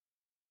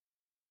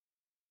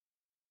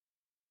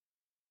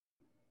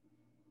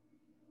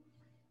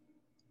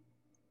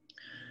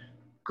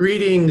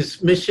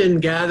Greetings, Mission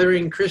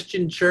Gathering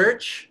Christian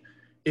Church.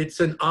 It's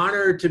an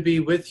honor to be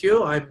with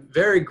you. I'm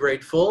very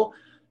grateful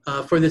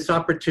for this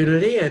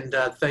opportunity, and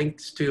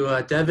thanks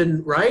to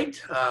Devin Wright,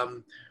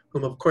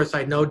 whom of course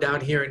I know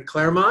down here in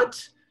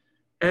Claremont.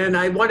 And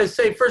I want to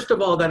say, first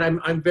of all, that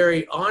I'm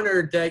very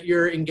honored that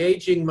you're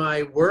engaging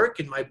my work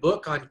in my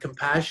book on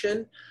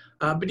compassion.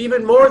 But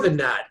even more than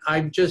that,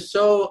 I'm just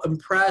so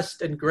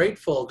impressed and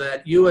grateful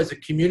that you as a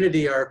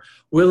community are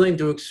willing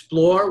to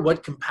explore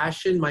what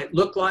compassion might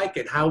look like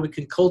and how we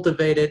can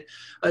cultivate it,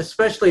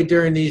 especially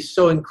during these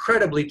so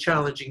incredibly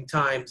challenging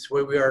times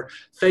where we are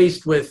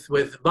faced with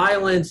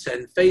violence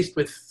and faced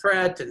with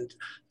threat and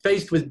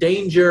faced with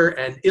danger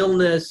and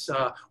illness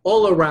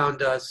all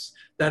around us.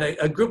 That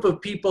a group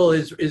of people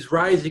is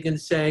rising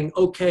and saying,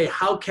 okay,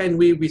 how can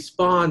we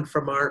respond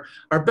from our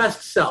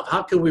best self?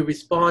 How can we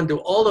respond to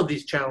all of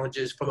these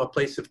challenges from a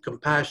place of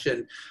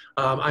compassion?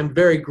 I'm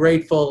very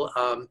grateful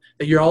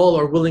that you all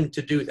are willing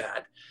to do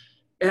that.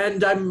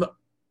 And I'm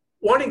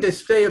wanting to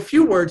say a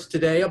few words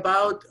today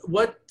about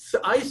what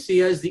I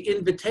see as the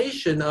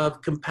invitation of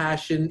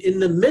compassion in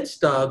the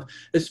midst of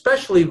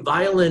especially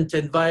violent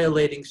and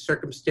violating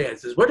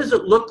circumstances. What does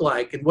it look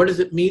like, and what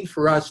does it mean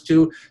for us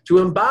to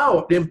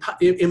embody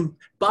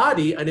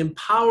an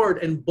empowered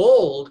and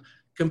bold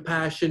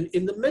compassion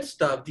in the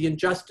midst of the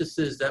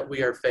injustices that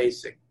we are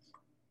facing?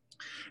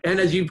 And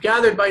as you've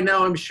gathered by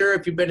now, I'm sure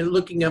if you've been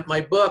looking at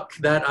my book,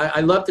 that I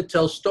love to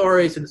tell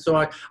stories. And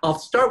so I'll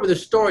start with a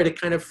story that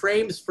kind of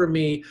frames for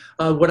me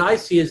what I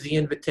see as the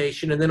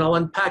invitation, and then I'll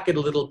unpack it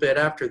a little bit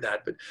after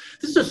that. But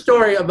this is a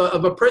story of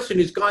a person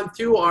who's gone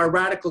through our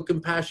Radical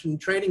Compassion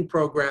training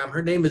program.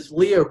 Her name is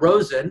Leah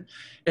Rosen.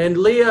 And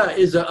Leah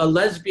is a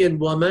lesbian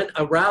woman,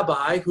 a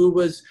rabbi, who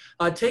was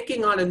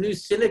taking on a new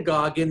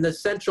synagogue in the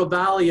Central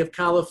Valley of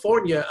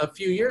California a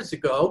few years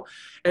ago.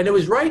 And it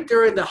was right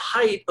during the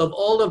height of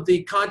all of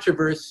the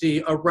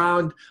controversy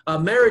around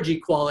marriage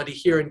equality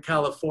here in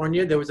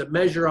California. There was a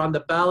measure on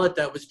the ballot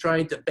that was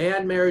trying to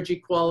ban marriage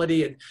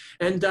equality.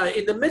 And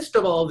in the midst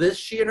of all this,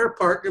 she and her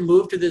partner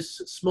moved to this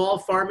small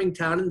farming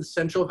town in the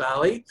Central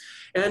Valley.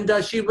 And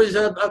she was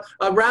a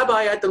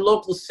rabbi at the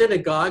local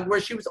synagogue,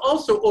 where she was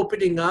also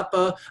opening up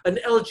an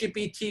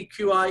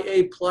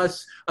LGBTQIA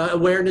plus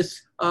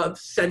awareness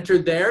center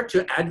there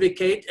to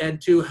advocate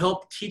and to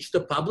help teach the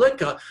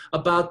public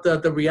about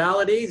the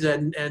realities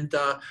and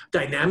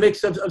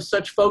dynamics of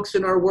such folks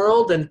in our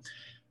world. And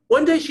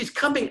one day she's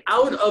coming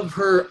out of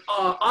her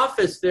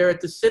office there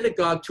at the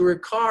synagogue to her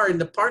car in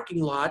the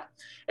parking lot,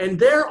 and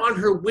there on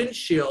her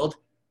windshield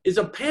is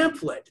a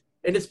pamphlet.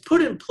 And it's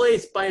put in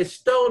place by a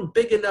stone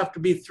big enough to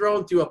be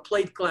thrown through a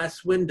plate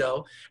glass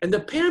window. And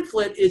the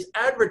pamphlet is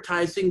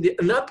advertising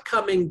an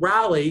upcoming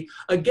rally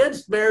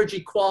against marriage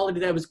equality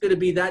that was going to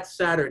be that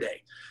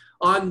Saturday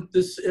on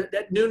this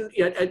at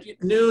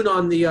noon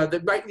on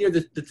the right near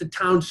the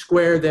town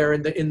square there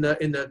in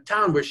the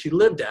town where she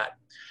lived at.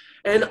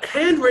 And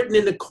handwritten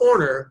in the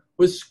corner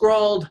was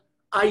scrawled,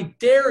 "I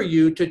dare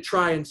you to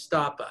try and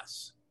stop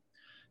us."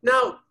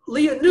 Now,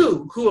 Leah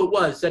knew who it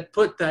was that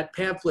put that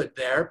pamphlet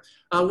there.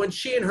 When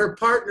she and her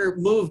partner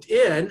moved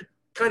in,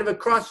 kind of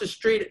across the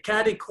street at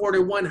Caddy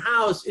Corner One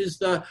House is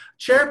the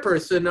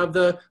chairperson of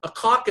a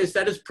caucus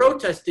that is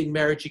protesting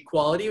marriage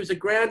equality. He was a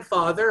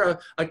grandfather,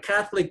 a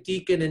Catholic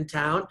deacon in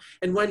town.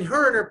 And when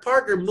her and her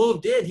partner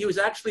moved in, he was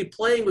actually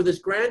playing with his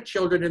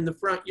grandchildren in the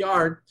front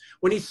yard.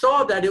 When he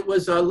saw that it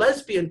was a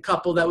lesbian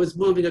couple that was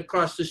moving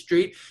across the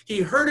street,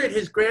 he herded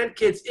his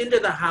grandkids into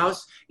the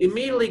house,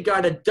 immediately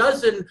got a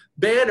dozen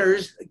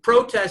banners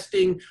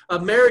protesting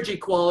marriage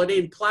equality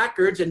and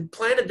placards, and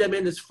planted them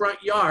in his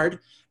front yard.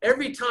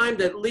 Every time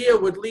that Leah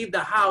would leave the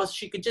house,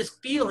 she could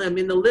just feel him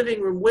in the living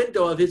room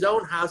window of his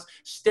own house,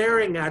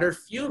 staring at her,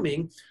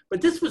 fuming.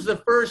 But this was the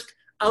first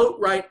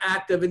outright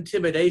act of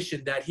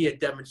intimidation that he had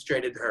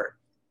demonstrated to her.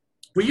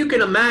 Well, you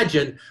can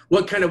imagine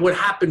what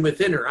happened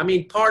within her. I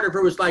mean, part of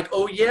her was like,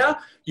 oh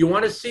yeah, you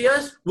want to see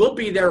us? We'll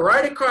be there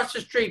right across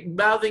the street,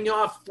 mouthing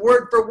off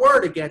word for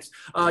word against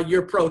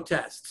your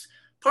protests.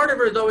 Part of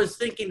her, though, is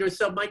thinking to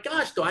herself, my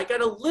gosh, though, I got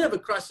to live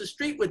across the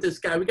street with this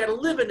guy. We got to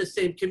live in the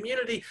same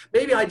community.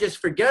 Maybe I just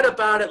forget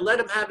about it, let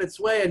him have its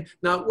way and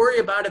not worry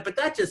about it. But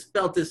that just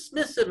felt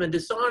dismissive and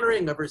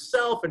dishonoring of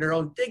herself and her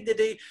own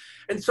dignity.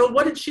 And so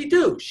what did she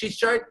do? She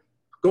started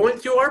going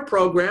through our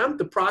program,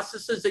 the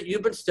processes that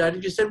you've been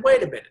studying. You said,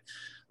 wait a minute.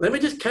 Let me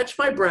just catch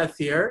my breath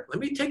here. Let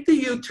me take the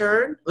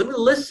U-turn. Let me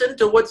listen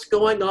to what's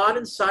going on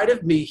inside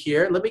of me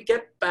here. Let me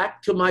get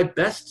back to my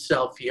best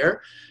self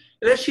here.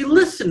 And as she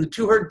listened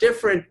to her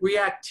different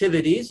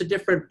reactivities, the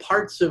different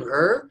parts of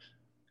her,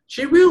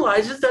 she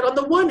realizes that on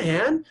the one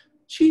hand,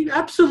 she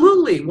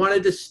absolutely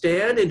wanted to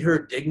stand in her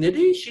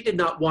dignity. She did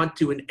not want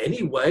to in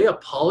any way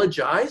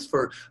apologize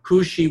for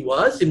who she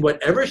was and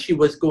whatever she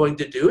was going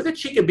to do, that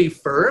she could be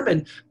firm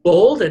and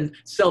bold and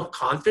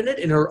self-confident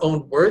in her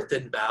own worth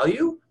and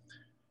value.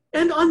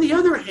 And on the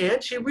other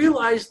hand, she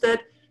realized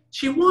that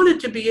she wanted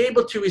to be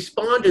able to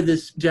respond to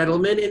this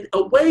gentleman in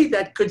a way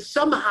that could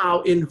somehow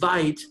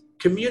invite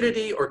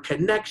community or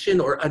connection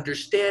or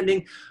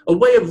understanding, a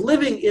way of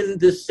living in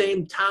this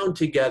same town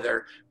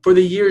together for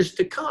the years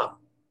to come.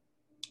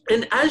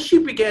 And as she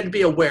began to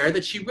be aware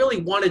that she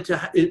really wanted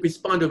to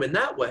respond to him in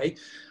that way,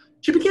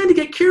 she began to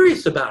get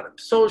curious about him.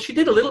 So she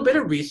did a little bit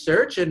of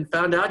research and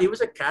found out he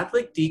was a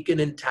Catholic deacon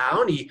in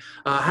town. He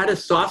had a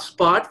soft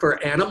spot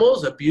for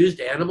animals, abused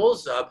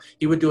animals.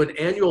 He would do an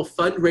annual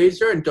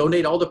fundraiser and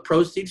donate all the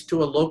proceeds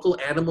to a local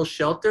animal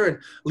shelter. And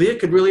Leah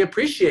could really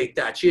appreciate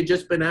that. She had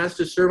just been asked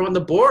to serve on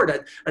the board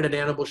at an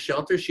animal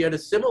shelter. She had a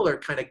similar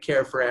kind of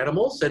care for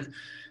animals. And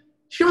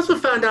she also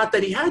found out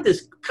that he had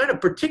this kind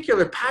of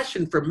particular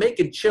passion for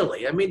making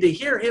chili. I mean, to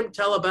hear him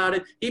tell about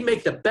it, he'd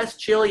make the best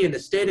chili in the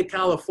state of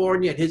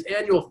California. And his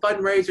annual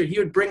fundraiser, he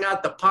would bring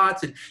out the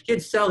pots and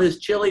he'd sell his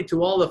chili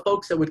to all the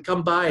folks that would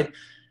come by.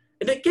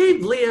 And it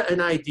gave Leah an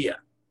idea.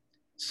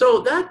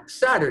 So that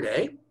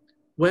Saturday,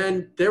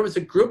 when there was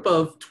a group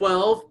of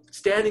 12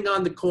 standing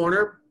on the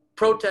corner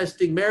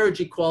protesting marriage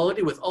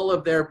equality with all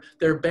of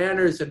their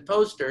banners and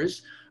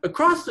posters,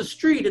 across the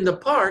street in the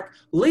park,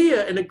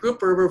 Leah and a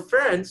group of her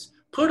friends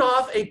put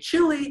off a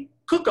chili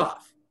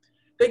cook-off.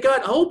 They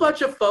got a whole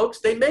bunch of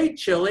folks, they made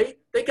chili,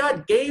 they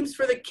got games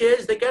for the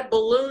kids, they got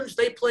balloons,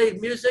 they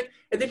played music,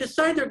 and they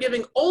decided they're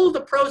giving all of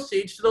the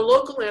proceeds to the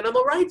local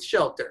animal rights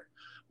shelter.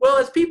 Well,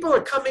 as people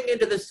are coming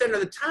into the center of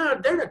the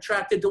town, they're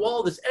attracted to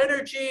all this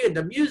energy and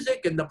the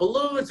music and the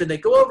balloons, and they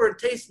go over and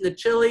taste the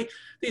chili.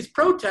 These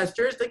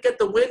protesters, they get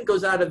the wind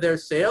goes out of their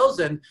sails,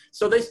 and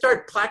so they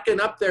start packing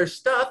up their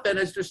stuff, and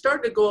as they're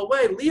starting to go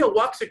away, Leah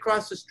walks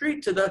across the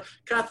street to the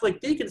Catholic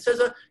deacon and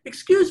says,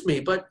 excuse me,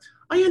 but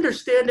I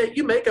understand that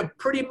you make a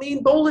pretty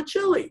mean bowl of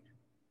chili.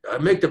 I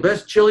make the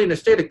best chili in the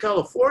state of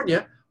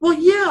California. Well,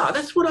 yeah,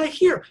 that's what I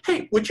hear.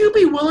 Hey, would you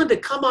be willing to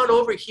come on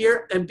over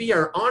here and be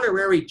our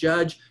honorary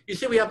judge? You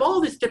see, we have all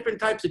these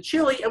different types of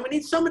chili, and we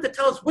need someone to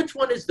tell us which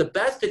one is the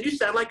best, and you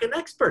sound like an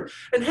expert.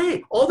 And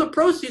hey, all the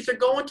proceeds are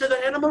going to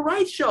the animal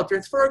rights shelter.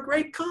 It's for a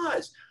great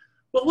cause.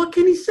 Well, what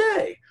can he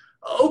say?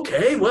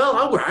 Okay, well,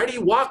 all right, he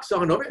walks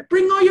on over.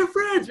 Bring all your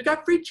friends. We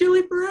got free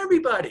chili for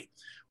everybody.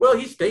 Well,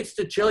 he states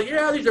to chili,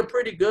 yeah, these are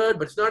pretty good,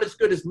 but it's not as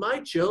good as my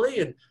chili.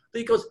 And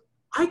he goes,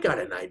 I got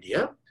an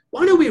idea.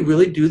 Why don't we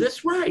really do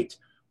this right?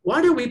 Why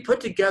don't we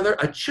put together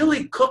a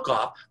chili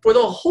cook-off for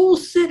the whole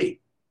city?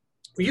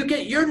 You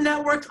get your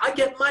networks, I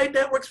get my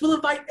networks. We'll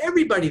invite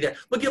everybody there.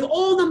 We'll give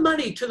all the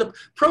money to the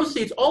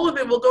proceeds. All of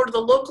it will go to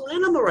the local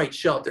animal rights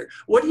shelter.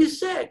 What do you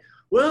say?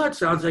 Well, it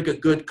sounds like a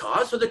good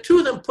cause. So the two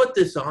of them put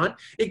this on.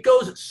 It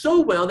goes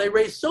so well. They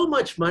raise so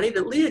much money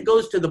that Leah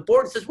goes to the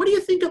board and says, what do you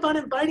think about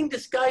inviting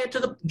this guy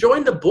to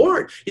join the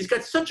board? He's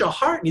got such a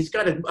heart and he's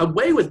got a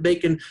way with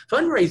making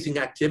fundraising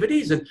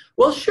activities. And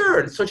well, sure.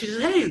 And so she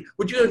says, hey,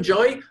 would you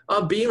enjoy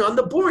being on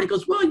the board? He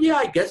goes, well, yeah,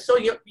 I guess so.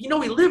 You know,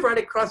 we live right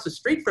across the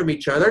street from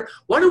each other.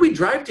 Why don't we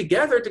drive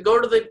together to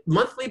go to the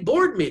monthly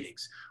board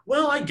meetings?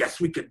 Well, I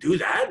guess we could do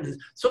that. And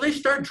so they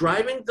start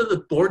driving to the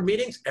board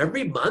meetings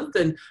every month.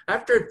 And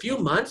after a few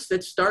months,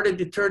 that started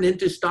to turn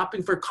into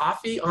stopping for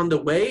coffee on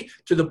the way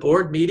to the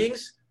board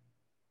meetings.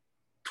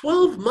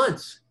 12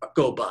 months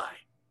go by.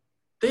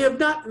 They have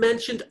not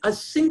mentioned a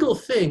single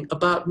thing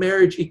about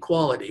marriage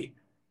equality.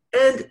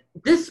 And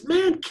this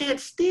man can't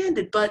stand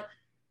it, but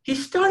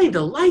he's starting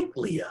to like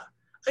Leah.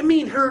 I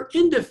mean, her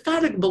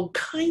indefatigable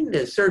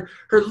kindness, her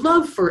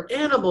love for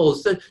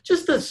animals,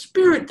 just the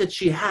spirit that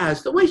she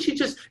has, the way she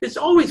just is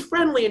always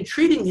friendly and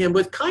treating him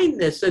with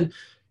kindness, and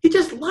he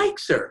just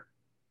likes her.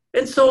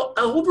 And so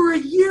over a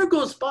year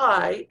goes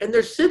by, and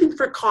they're sitting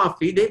for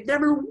coffee. They've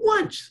never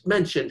once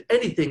mentioned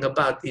anything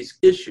about these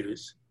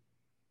issues.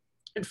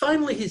 And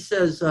finally he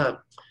says,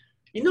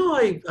 you know,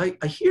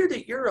 I hear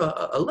that you're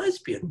a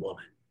lesbian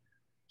woman.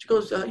 She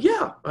goes,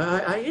 yeah,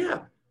 I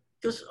am.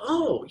 He goes,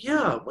 oh,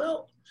 yeah,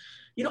 well,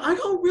 you know, I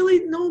don't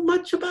really know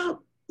much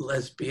about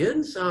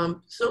lesbians.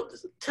 So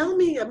tell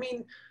me, I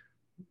mean,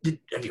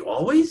 have you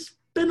always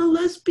been a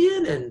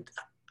lesbian? And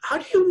how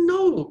do you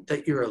know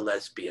that you're a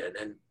lesbian?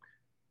 And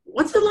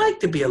what's it like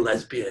to be a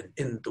lesbian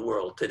in the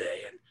world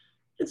today?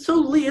 And so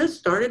Leah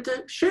started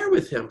to share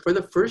with him for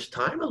the first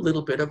time a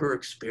little bit of her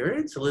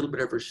experience, a little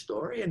bit of her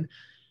story. And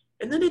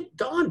then it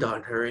dawned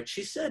on her and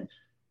she said,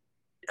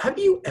 have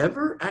you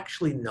ever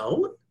actually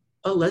known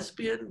a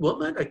lesbian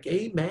woman, a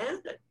gay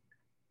man?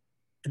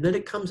 And then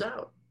it comes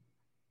out.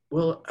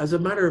 Well, as a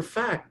matter of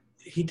fact,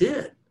 he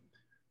did.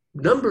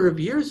 A number of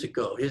years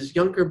ago, his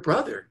younger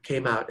brother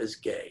came out as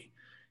gay.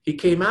 He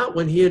came out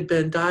when he had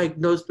been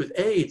diagnosed with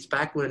AIDS,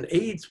 back when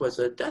AIDS was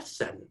a death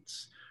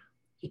sentence.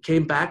 He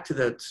came back to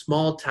the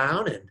small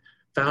town and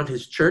found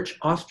his church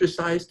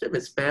ostracized him,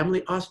 his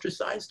family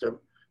ostracized him.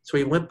 So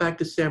he went back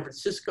to San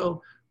Francisco,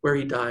 where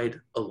he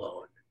died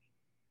alone.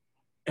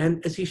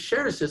 And as he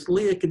shares this,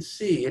 Leah can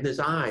see in his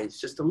eyes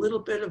just a little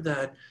bit of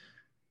that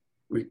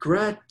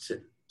regret and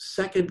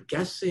second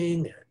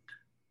guessing and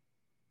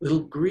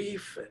little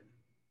grief.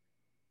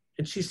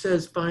 And she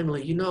says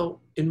finally, you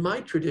know, in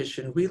my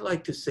tradition, we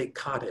like to say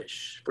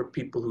Kaddish for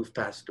people who've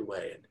passed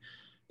away. And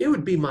it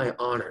would be my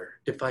honor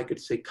if I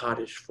could say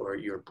Kaddish for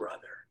your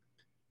brother.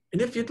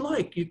 And if you'd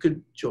like, you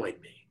could join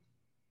me.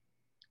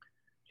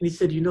 And he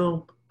said, you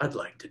know, I'd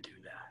like to do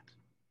that.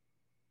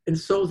 And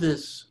so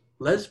this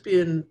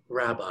lesbian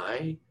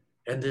rabbi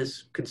and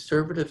this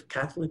conservative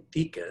Catholic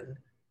deacon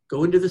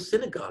go into the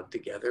synagogue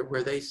together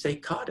where they say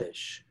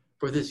Kaddish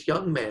for this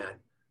young man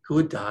who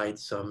had died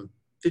some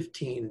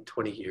 15,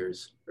 20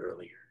 years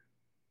earlier.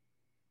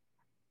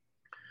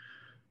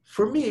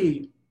 For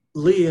me,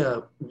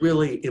 Leah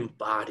really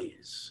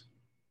embodies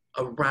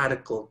a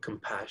radical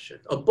compassion,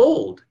 a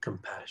bold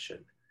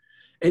compassion.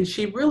 And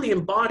she really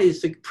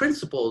embodies the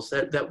principles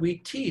that we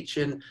teach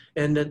and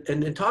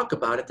talk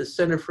about at the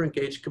Center for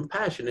Engaged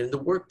Compassion in the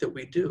work that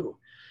we do.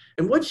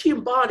 And what she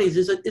embodies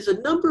is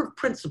a number of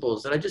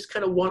principles that I just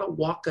kind of want to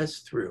walk us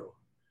through.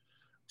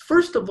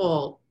 First of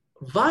all,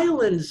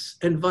 violence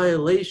and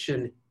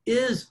violation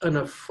is an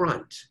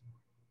affront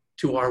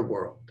to our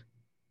world.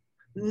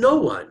 No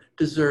one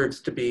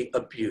deserves to be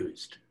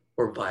abused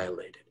or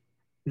violated.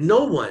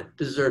 No one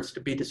deserves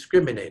to be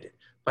discriminated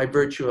by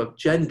virtue of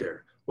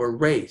gender or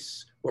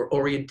race or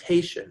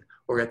orientation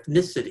or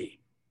ethnicity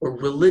or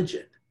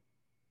religion,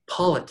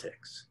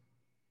 politics.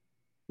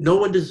 No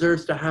one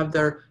deserves to have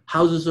their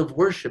houses of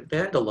worship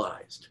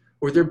vandalized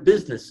or their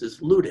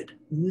businesses looted.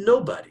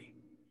 Nobody.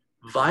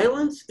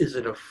 Violence is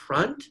an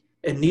affront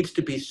and needs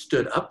to be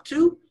stood up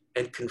to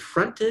and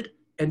confronted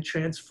and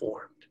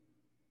transformed.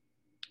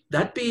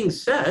 That being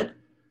said,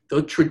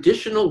 the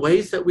traditional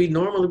ways that we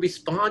normally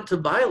respond to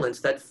violence,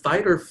 that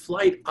fight or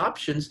flight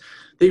options,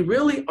 they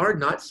really are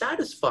not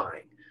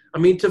satisfying. I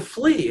mean, to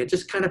flee and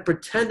just kind of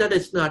pretend that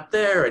it's not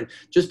there and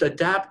just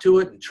adapt to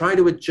it and try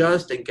to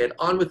adjust and get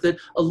on with it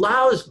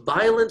allows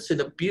violence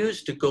and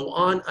abuse to go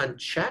on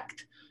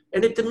unchecked,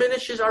 and it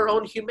diminishes our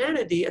own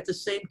humanity at the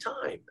same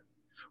time.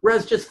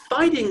 Whereas just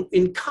fighting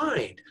in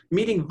kind,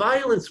 meeting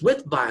violence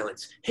with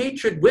violence,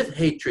 hatred with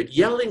hatred,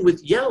 yelling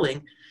with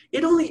yelling,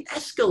 it only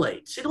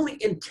escalates, it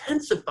only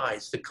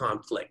intensifies the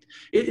conflict.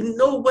 It in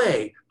no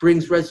way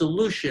brings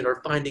resolution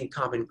or finding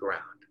common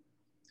ground.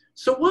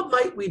 So what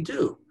might we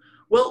do?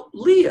 Well,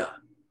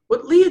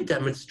 what Leah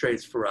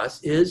demonstrates for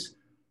us is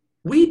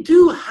we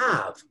do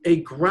have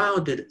a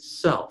grounded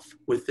self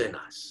within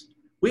us.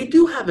 We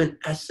do have an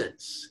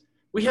essence.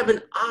 We have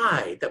an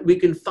I that we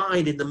can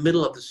find in the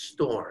middle of the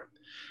storm.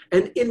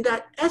 And in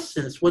that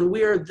essence, when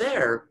we are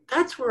there,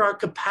 that's where our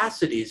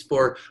capacities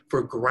for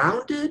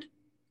grounded,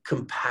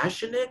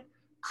 compassionate,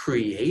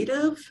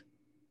 creative,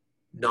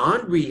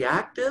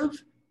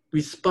 non-reactive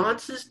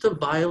responses to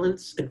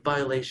violence and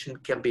violation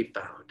can be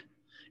found.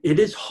 It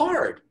is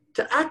hard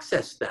to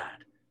access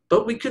that,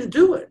 but we can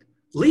do it.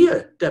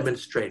 Leah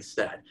demonstrates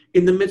that.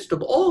 In the midst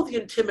of all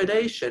the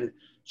intimidation,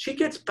 she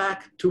gets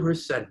back to her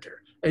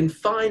center and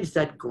finds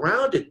that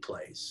grounded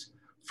place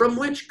from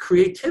which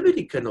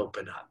creativity can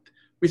open up,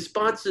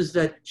 responses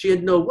that she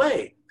had no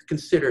way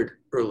considered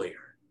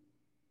earlier.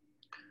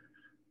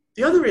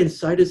 The other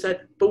insight is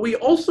that, but we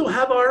also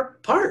have our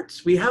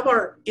parts. We have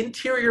our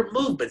interior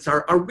movements,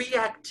 our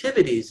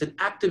reactivities and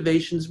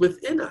activations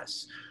within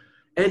us.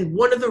 And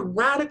one of the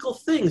radical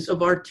things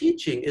of our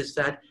teaching is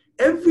that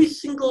every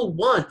single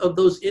one of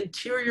those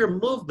interior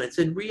movements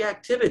and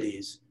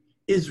reactivities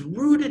is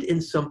rooted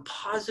in some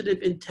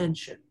positive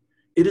intention.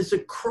 It is a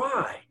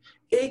cry,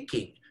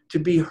 aching to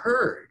be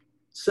heard,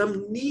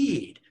 some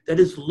need that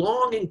is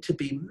longing to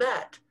be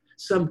met,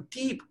 some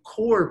deep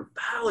core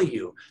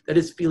value that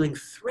is feeling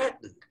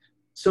threatened,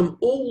 some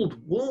old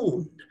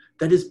wound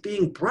that is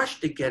being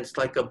brushed against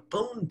like a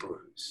bone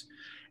bruise.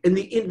 And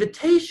the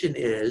invitation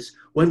is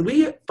when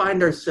we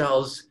find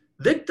ourselves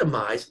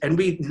victimized and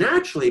we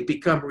naturally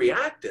become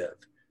reactive,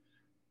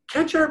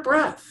 catch our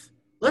breath.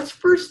 Let's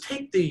first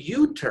take the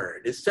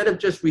U-turn instead of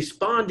just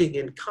responding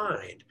in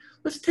kind.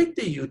 Let's take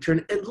the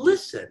U-turn and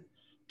listen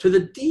to the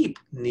deep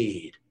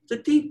need, the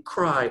deep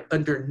cry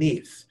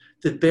underneath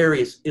the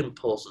various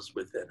impulses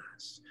within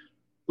us.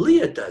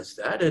 Leah does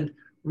that and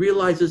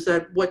realizes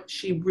that what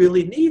she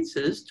really needs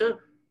is to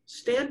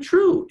stand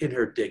true in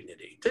her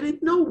dignity, to in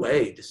no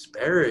way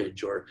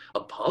disparage or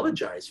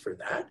apologize for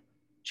that.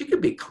 She can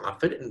be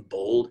confident and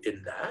bold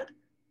in that,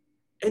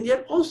 and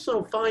yet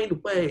also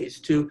find ways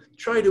to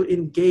try to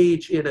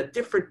engage in a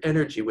different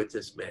energy with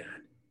this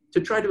man, to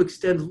try to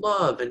extend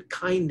love and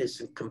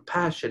kindness and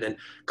compassion and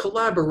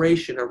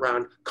collaboration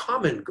around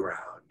common ground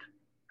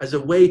as a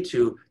way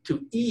to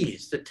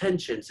ease the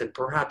tensions and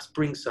perhaps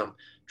bring some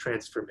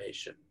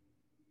transformation.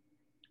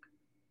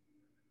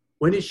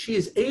 When she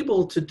is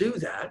able to do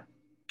that,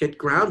 get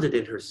grounded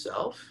in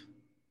herself,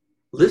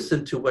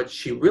 listen to what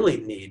she really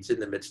needs in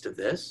the midst of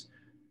this,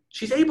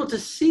 she's able to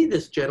see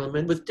this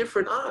gentleman with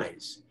different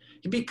eyes.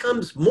 He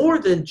becomes more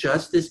than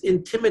just this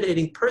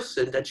intimidating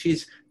person that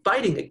she's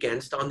fighting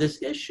against on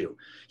this issue.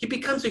 He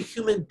becomes a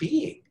human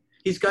being.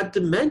 He's got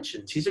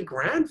dimensions. He's a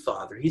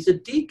grandfather. He's a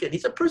deacon.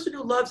 He's a person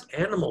who loves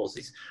animals.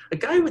 He's a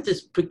guy with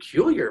this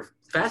peculiar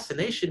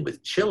fascination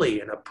with chili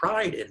and a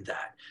pride in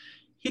that.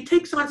 He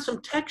takes on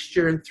some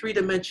texture and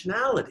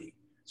three-dimensionality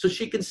so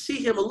she can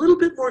see him a little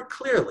bit more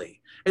clearly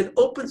and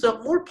opens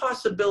up more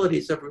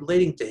possibilities of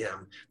relating to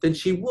him than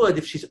she would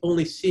if she's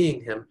only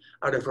seeing him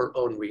out of her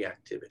own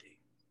reactivity.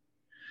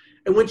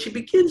 And when she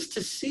begins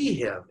to see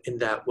him in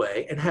that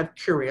way and have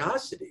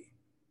curiosity,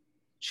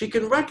 she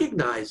can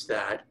recognize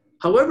that,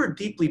 however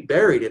deeply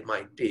buried it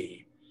might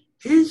be,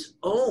 his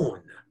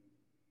own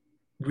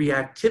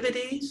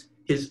reactivities,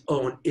 his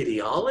own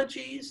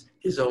ideologies,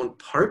 his own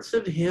parts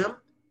of him,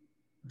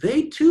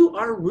 they too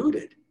are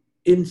rooted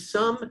in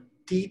some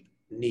deep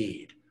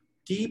need,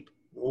 deep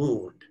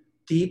wound,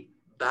 deep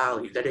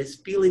value that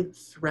is feeling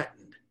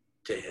threatened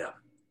to him.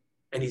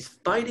 And he's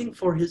fighting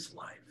for his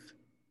life.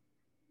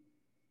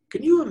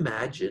 Can you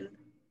imagine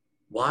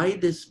why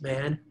this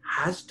man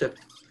has to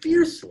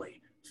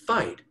fiercely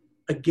fight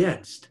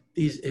against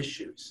these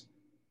issues?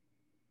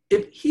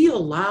 If he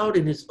allowed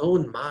in his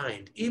own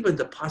mind even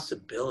the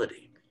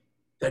possibility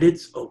that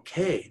it's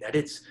okay, that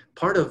it's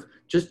part of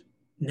just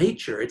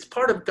nature, it's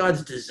part of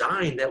God's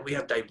design that we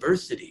have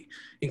diversity,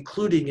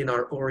 including in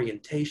our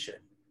orientation.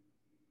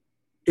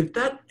 If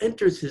that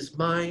enters his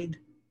mind,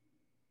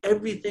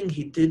 everything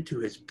he did to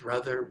his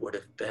brother would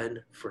have been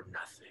for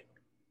nothing.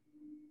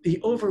 The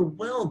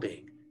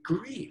overwhelming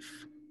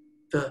grief,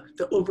 the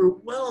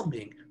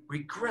overwhelming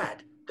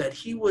regret that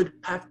he would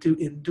have to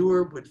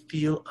endure would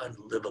feel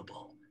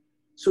unlivable.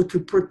 So to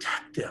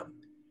protect him,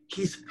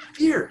 he's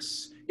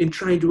fierce in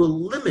trying to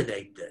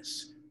eliminate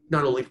this,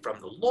 not only from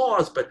the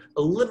laws, but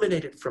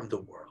eliminate it from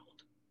the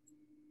world.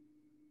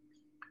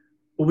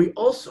 What we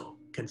also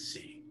can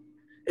see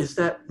is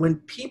that when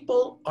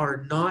people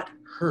are not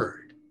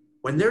heard,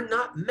 when they're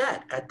not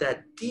met at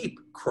that deep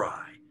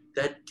cry,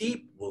 that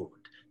deep wound,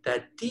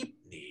 that deep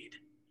need,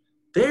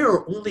 they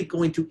are only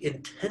going to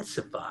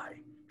intensify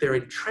their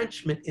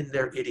entrenchment in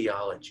their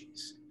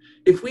ideologies.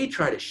 If we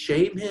try to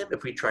shame him,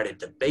 if we try to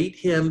debate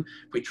him,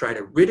 if we try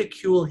to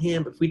ridicule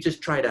him, if we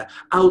just try to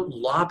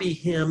out-lobby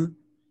him,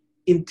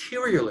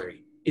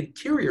 interiorly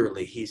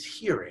he's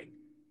hearing,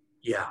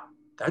 yeah,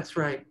 that's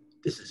right,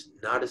 this is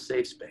not a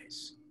safe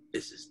space.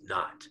 This is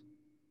not.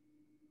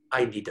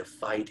 I need to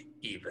fight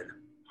even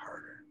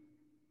harder.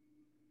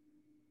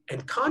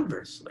 And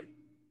conversely,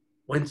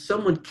 when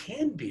someone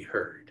can be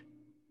heard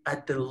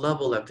at the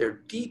level of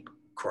their deep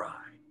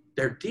cry,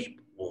 their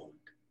deep wound,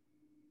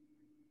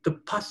 the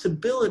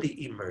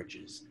possibility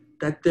emerges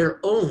that their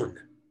own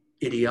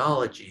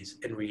ideologies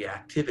and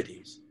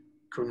reactivities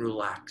can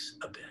relax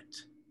a bit.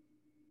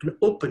 An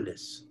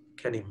openness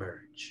can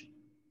emerge.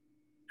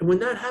 And when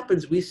that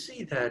happens, we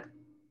see that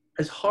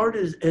as hard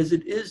as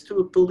it is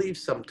to believe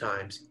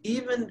sometimes,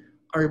 even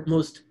our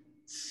most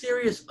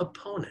serious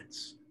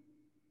opponents,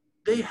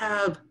 they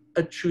have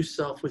a true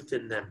self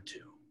within them too.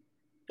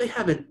 They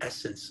have an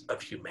essence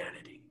of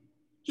humanity.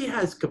 He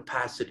has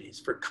capacities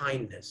for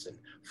kindness and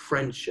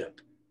friendship,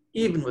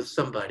 even with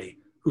somebody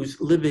who's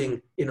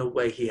living in a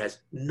way he has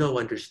no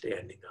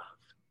understanding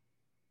of.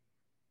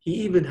 He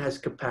even has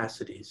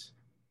capacities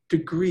to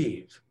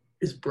grieve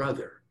his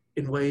brother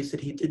in ways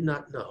that he did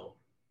not know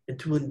and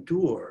to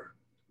endure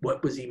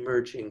what was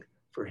emerging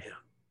for him.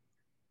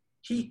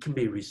 He can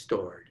be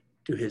restored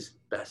to his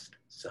best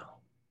self.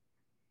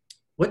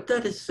 What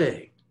that is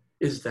saying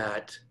is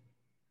that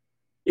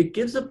it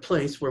gives a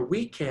place where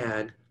we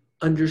can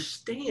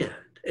understand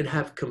and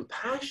have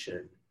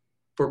compassion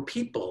for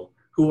people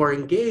who are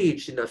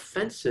engaged in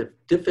offensive,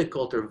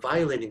 difficult, or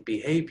violating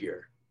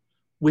behavior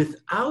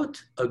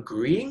without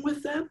agreeing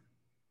with them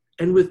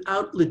and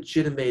without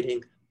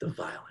legitimating the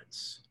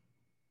violence.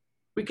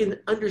 We can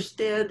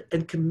understand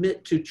and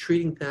commit to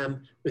treating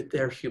them with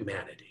their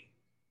humanity.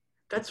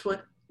 That's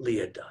what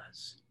Leah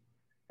does.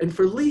 And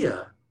for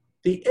Leah,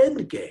 the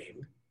end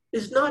game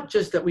is not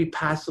just that we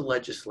pass a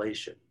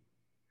legislation.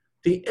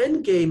 The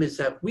end game is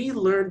that we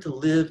learn to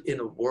live in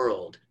a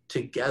world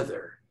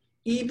together,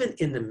 even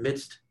in the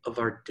midst of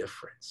our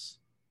difference.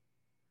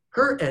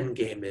 Her end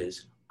game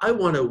is, I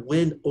want to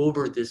win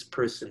over this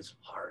person's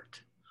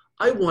heart.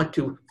 I want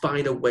to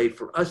find a way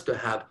for us to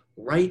have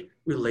right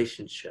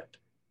relationship.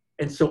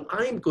 And so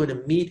I'm going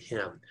to meet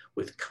him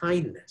with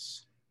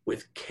kindness,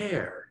 with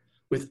care,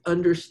 with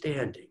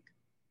understanding.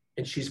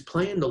 And she's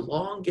playing the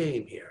long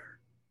game here,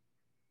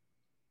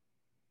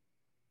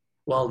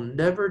 while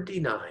never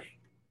denying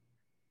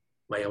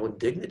my own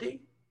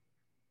dignity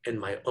and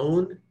my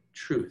own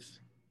truth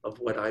of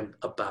what I'm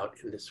about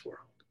in this world.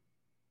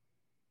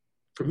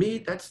 For me,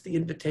 that's the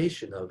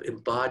invitation of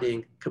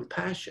embodying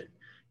compassion,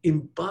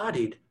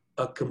 embodied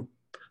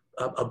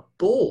a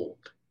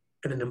bold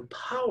and an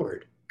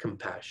empowered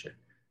compassion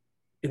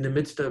in the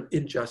midst of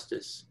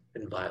injustice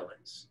and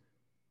violence.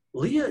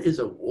 Leah is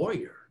a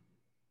warrior,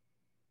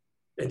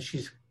 and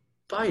she's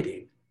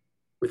fighting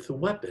with the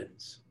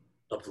weapons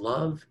of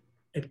love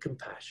and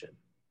compassion.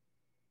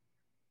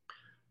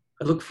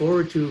 I look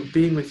forward to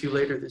being with you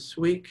later this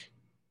week.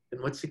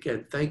 And once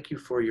again, thank you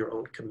for your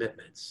own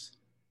commitments.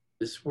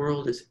 This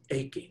world is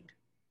aching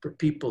for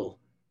people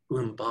who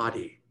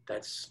embody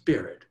that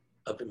spirit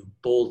of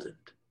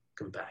emboldened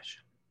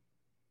compassion.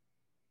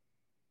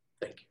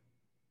 Thank you.